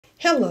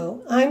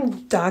Hello,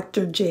 I'm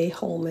Dr. Jay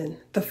Holman,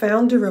 the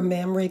founder of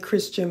Mamre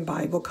Christian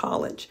Bible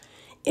College,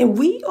 and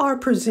we are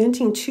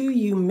presenting to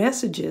you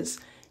messages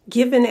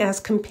given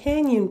as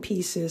companion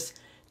pieces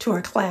to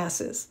our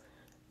classes,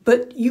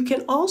 but you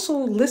can also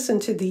listen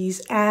to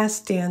these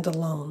as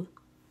standalone.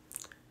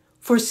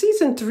 For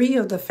Season 3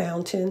 of The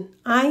Fountain,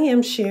 I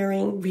am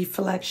sharing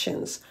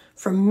reflections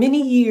from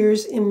many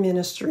years in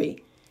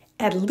ministry,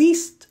 at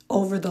least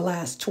over the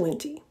last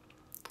 20.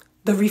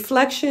 The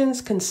reflections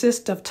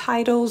consist of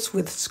titles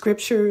with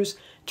scriptures,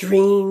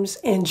 dreams,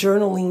 and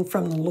journaling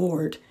from the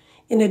Lord,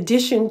 in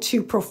addition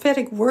to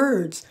prophetic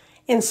words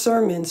and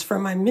sermons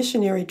from my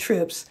missionary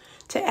trips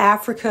to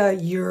Africa,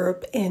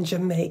 Europe, and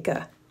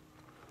Jamaica.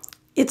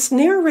 It's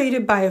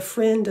narrated by a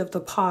friend of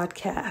the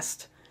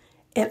podcast,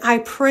 and I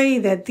pray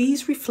that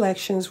these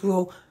reflections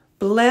will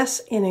bless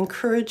and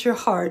encourage your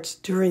hearts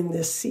during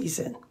this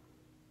season.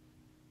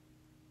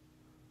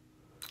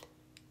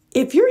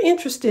 If you're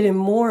interested in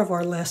more of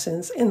our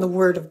lessons in the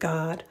Word of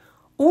God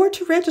or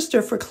to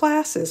register for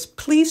classes,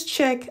 please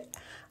check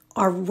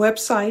our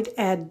website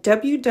at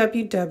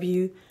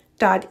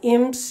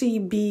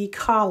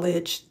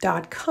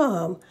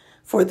www.mcbcollege.com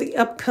for the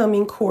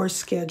upcoming course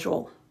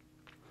schedule.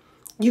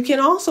 You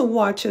can also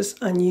watch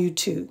us on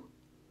YouTube.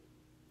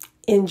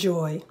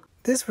 Enjoy.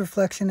 This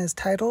reflection is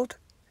titled,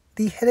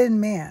 The Hidden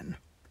Man.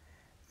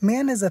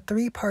 Man is a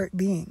three-part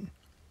being.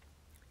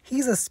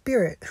 He's a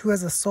spirit who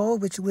has a soul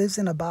which lives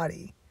in a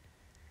body.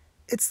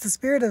 It's the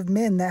spirit of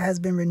men that has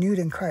been renewed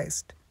in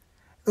Christ.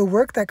 The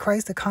work that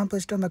Christ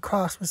accomplished on the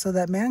cross was so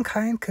that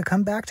mankind could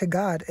come back to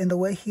God in the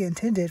way he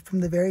intended from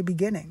the very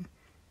beginning.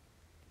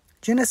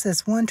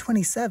 Genesis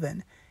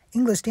 1:27,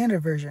 English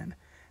Standard Version.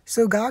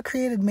 So God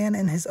created man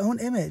in his own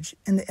image.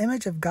 In the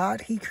image of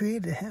God he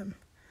created him.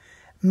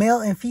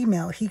 Male and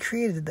female he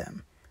created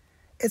them.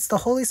 It's the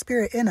Holy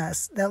Spirit in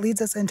us that leads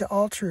us into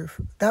all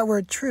truth. That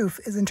word truth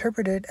is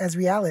interpreted as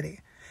reality.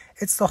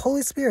 It's the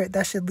Holy Spirit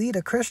that should lead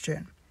a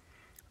Christian.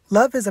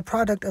 Love is a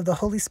product of the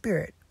Holy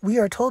Spirit. We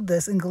are told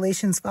this in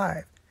Galatians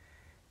 5.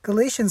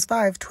 Galatians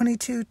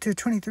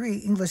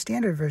 5:22-23, English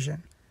Standard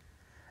Version.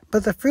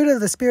 But the fruit of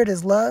the Spirit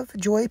is love,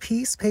 joy,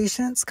 peace,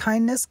 patience,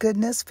 kindness,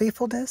 goodness,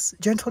 faithfulness,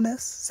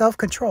 gentleness,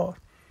 self-control.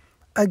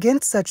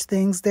 Against such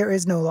things there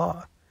is no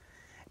law.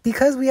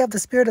 Because we have the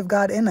Spirit of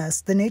God in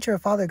us, the nature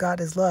of Father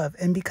God is love,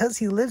 and because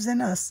he lives in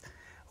us,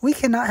 we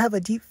cannot have a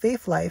deep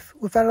faith life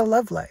without a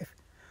love life.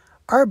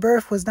 Our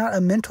birth was not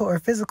a mental or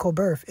physical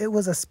birth, it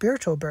was a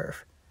spiritual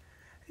birth.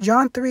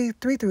 John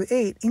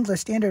 3:3-8,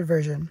 English Standard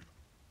Version.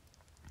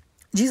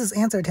 Jesus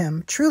answered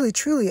him, Truly,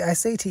 truly, I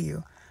say to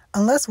you,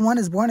 unless one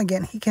is born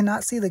again, he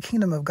cannot see the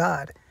kingdom of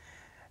God.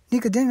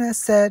 Nicodemus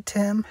said to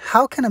him,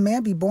 How can a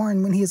man be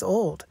born when he is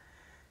old?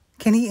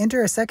 Can he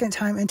enter a second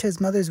time into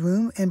his mother's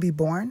womb and be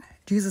born?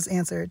 Jesus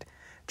answered,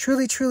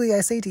 Truly, truly,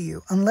 I say to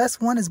you, unless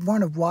one is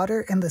born of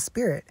water and the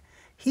Spirit,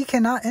 he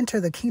cannot enter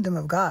the kingdom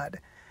of God.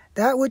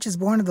 That which is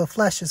born of the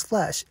flesh is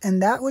flesh,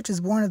 and that which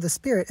is born of the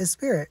Spirit is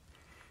spirit.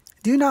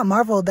 Do not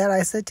marvel that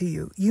I said to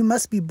you, You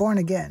must be born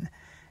again.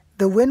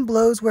 The wind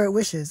blows where it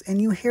wishes,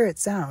 and you hear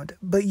its sound,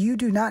 but you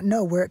do not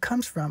know where it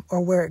comes from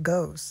or where it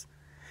goes.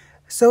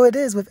 So it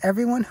is with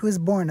everyone who is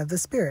born of the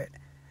Spirit.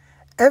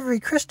 Every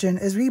Christian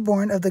is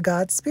reborn of the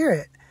God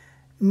Spirit.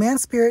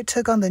 Man's spirit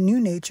took on the new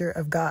nature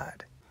of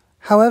God.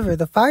 However,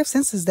 the five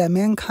senses that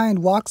mankind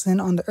walks in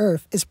on the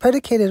earth is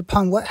predicated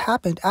upon what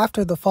happened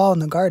after the fall in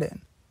the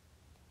garden.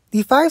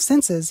 The five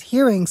senses,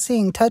 hearing,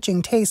 seeing,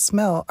 touching, taste,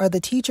 smell, are the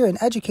teacher and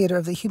educator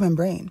of the human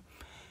brain.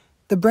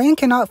 The brain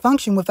cannot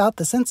function without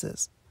the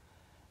senses.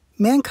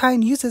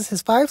 Mankind uses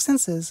his five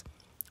senses,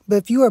 but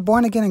if you are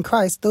born again in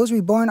Christ, those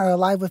reborn are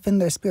alive within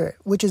their spirit,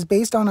 which is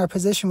based on our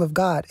position with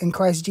God in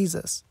Christ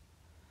Jesus.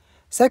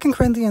 2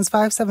 Corinthians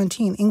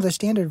 5:17, English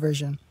Standard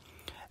Version.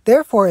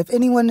 Therefore, if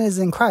anyone is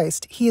in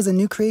Christ, he is a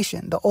new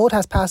creation. The old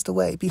has passed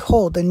away.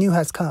 Behold, the new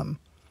has come.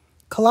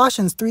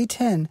 Colossians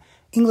 3:10,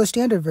 English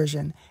Standard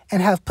Version.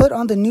 And have put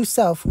on the new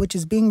self, which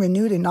is being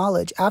renewed in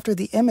knowledge after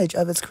the image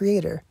of its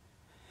creator.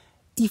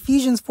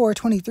 Ephesians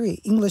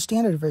 4:23, English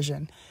Standard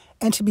Version.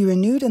 And to be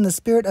renewed in the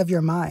spirit of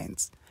your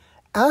minds.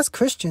 As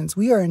Christians,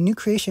 we are a new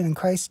creation in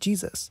Christ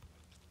Jesus.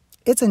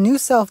 It's a new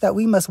self that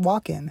we must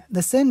walk in.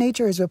 The sin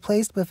nature is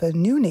replaced with a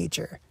new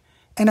nature,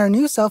 and our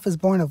new self is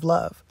born of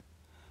love.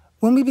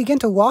 When we begin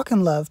to walk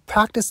in love,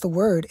 practice the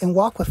word, and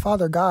walk with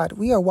Father God,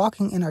 we are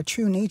walking in our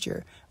true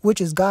nature, which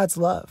is God's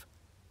love.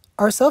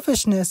 Our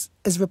selfishness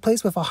is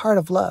replaced with a heart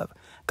of love.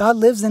 God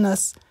lives in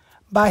us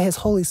by his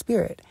Holy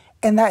Spirit,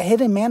 and that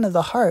hidden man of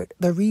the heart,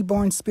 the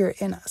reborn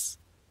spirit in us.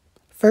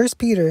 1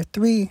 Peter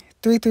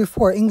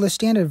 3:3-4, English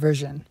Standard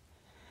Version.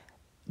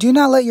 Do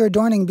not let your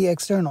adorning be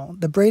external,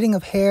 the braiding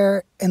of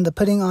hair and the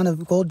putting on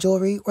of gold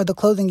jewelry or the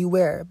clothing you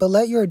wear, but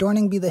let your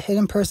adorning be the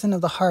hidden person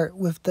of the heart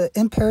with the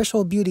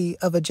imperishable beauty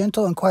of a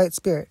gentle and quiet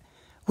spirit,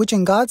 which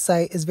in God's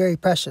sight is very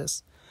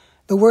precious.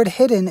 The word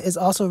hidden is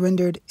also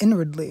rendered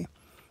inwardly.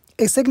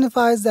 It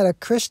signifies that a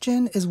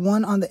Christian is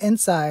one on the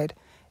inside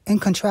in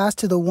contrast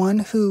to the one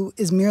who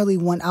is merely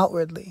one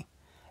outwardly.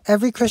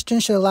 Every Christian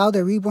should allow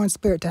their reborn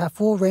spirit to have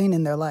full reign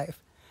in their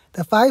life.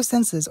 The 5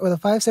 senses, or the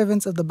 5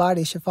 servants of the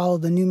body, should follow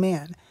the new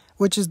man,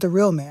 which is the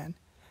real man.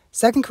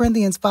 2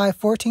 Corinthians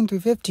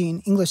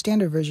 5:14-15, English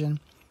Standard Version.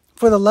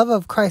 For the love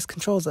of Christ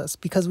controls us,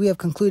 because we have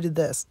concluded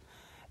this,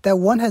 that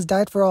one has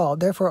died for all,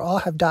 therefore all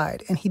have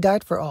died, and he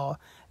died for all,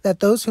 that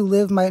those who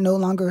live might no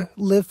longer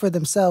live for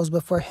themselves,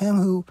 but for him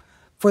who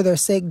for their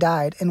sake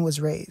died and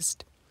was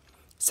raised.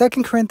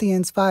 2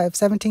 Corinthians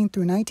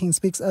 5:17-19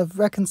 speaks of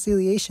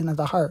reconciliation of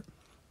the heart.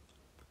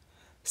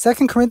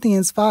 2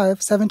 Corinthians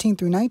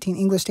 5:17-19,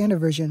 English Standard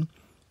Version.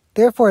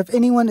 Therefore, if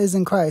anyone is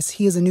in Christ,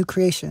 he is a new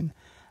creation.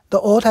 The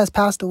old has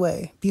passed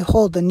away.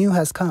 Behold, the new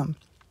has come.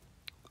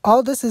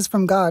 All this is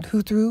from God,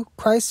 who through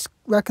Christ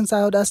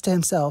reconciled us to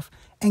himself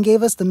and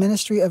gave us the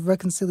ministry of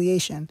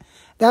reconciliation.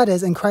 That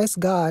is, in Christ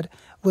God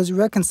was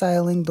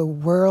reconciling the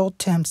world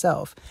to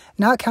himself,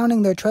 not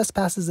counting their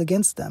trespasses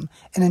against them,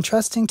 and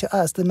entrusting to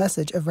us the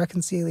message of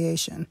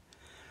reconciliation.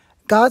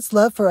 God's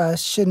love for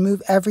us should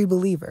move every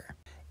believer.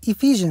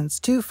 Ephesians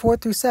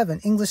 2:4-7,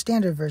 English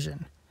Standard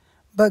Version.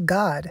 But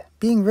God,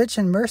 being rich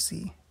in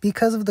mercy,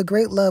 because of the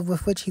great love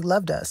with which he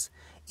loved us,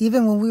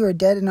 even when we were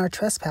dead in our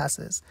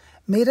trespasses,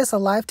 made us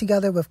alive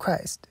together with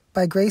Christ.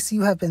 By grace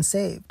you have been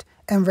saved,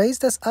 and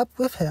raised us up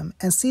with him,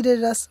 and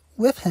seated us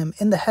with him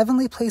in the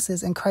heavenly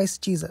places in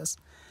Christ Jesus,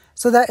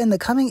 so that in the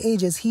coming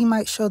ages he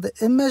might show the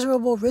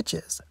immeasurable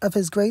riches of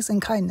his grace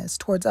and kindness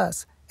towards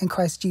us in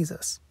Christ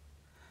Jesus.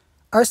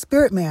 Our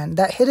spirit man,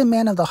 that hidden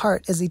man of the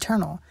heart, is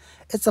eternal.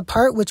 It's a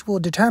part which will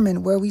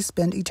determine where we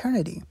spend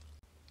eternity.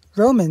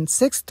 Romans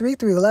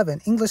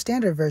 6:3-11, English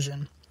Standard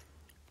Version.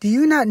 Do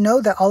you not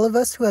know that all of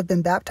us who have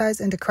been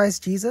baptized into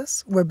Christ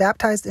Jesus were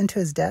baptized into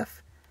his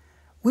death?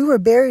 We were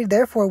buried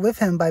therefore with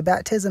him by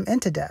baptism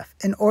into death,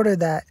 in order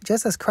that,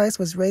 just as Christ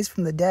was raised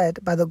from the dead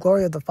by the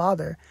glory of the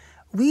Father,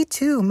 we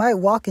too might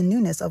walk in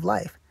newness of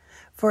life.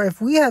 For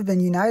if we have been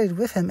united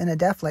with him in a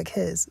death like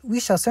his, we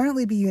shall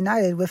certainly be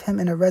united with him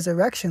in a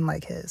resurrection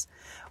like his.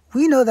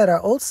 We know that our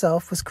old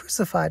self was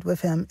crucified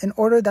with him in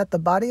order that the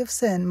body of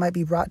sin might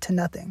be brought to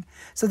nothing,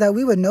 so that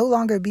we would no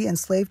longer be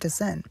enslaved to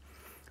sin.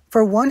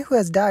 For one who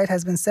has died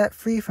has been set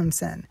free from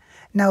sin.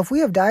 Now if we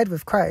have died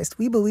with Christ,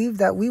 we believe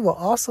that we will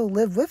also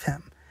live with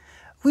him.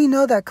 We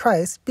know that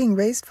Christ, being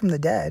raised from the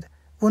dead,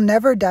 will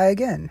never die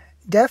again.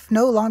 Death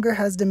no longer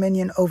has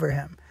dominion over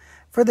him.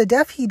 For the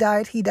death he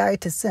died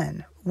to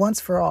sin,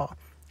 once for all.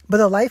 But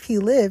the life he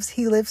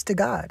lives to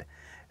God.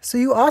 So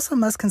you also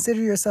must consider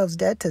yourselves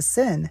dead to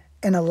sin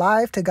and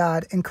alive to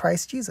God in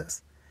Christ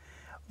Jesus.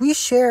 We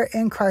share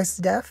in Christ's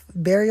death,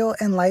 burial,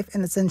 and life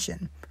and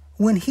ascension.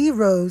 When he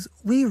rose,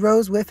 we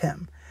rose with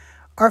him.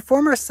 Our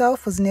former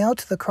self was nailed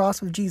to the cross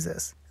with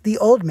Jesus, the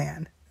old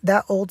man,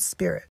 that old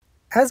spirit.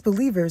 As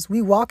believers,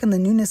 we walk in the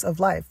newness of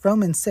life,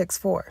 Romans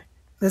 6:4.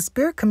 The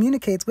Spirit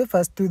communicates with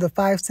us through the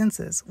 5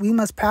 senses. We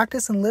must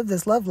practice and live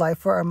this love life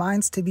for our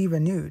minds to be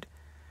renewed.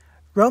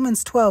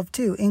 Romans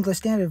 12:2, English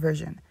Standard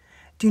Version.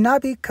 Do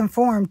not be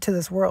conformed to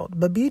this world,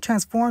 but be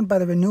transformed by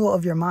the renewal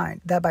of your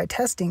mind, that by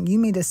testing you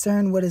may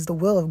discern what is the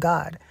will of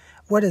God,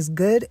 what is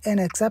good and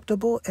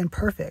acceptable and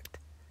perfect.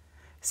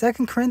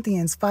 2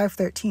 Corinthians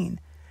 5:13.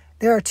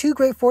 There are 2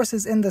 great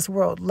forces in this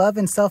world, love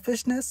and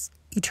selfishness,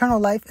 eternal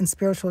life and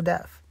spiritual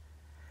death.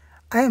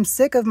 I am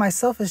sick of my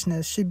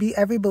selfishness should be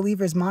every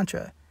believer's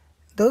mantra.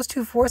 Those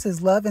 2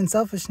 forces, love and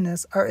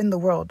selfishness, are in the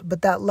world,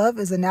 but that love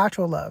is a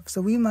natural love,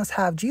 so we must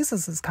have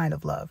Jesus' kind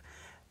of love,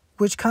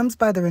 which comes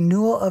by the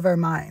renewal of our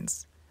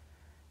minds.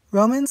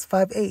 Romans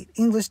 5:8,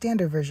 English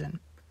Standard Version.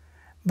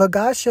 But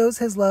God shows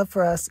his love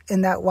for us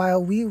in that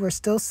while we were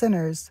still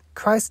sinners,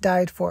 Christ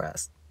died for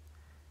us.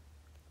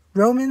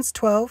 Romans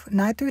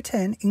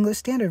 12:9-10, English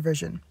Standard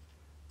Version.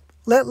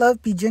 Let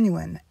love be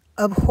genuine.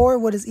 Abhor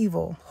what is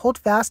evil. Hold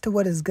fast to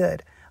what is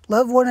good.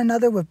 Love one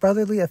another with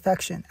brotherly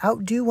affection.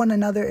 Outdo one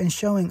another in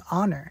showing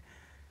honor.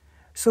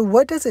 So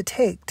what does it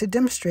take to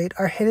demonstrate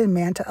our hidden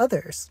man to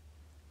others?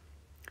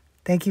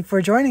 Thank you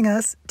for joining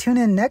us. Tune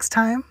in next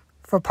time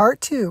for part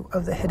 2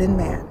 of The Hidden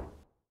Man.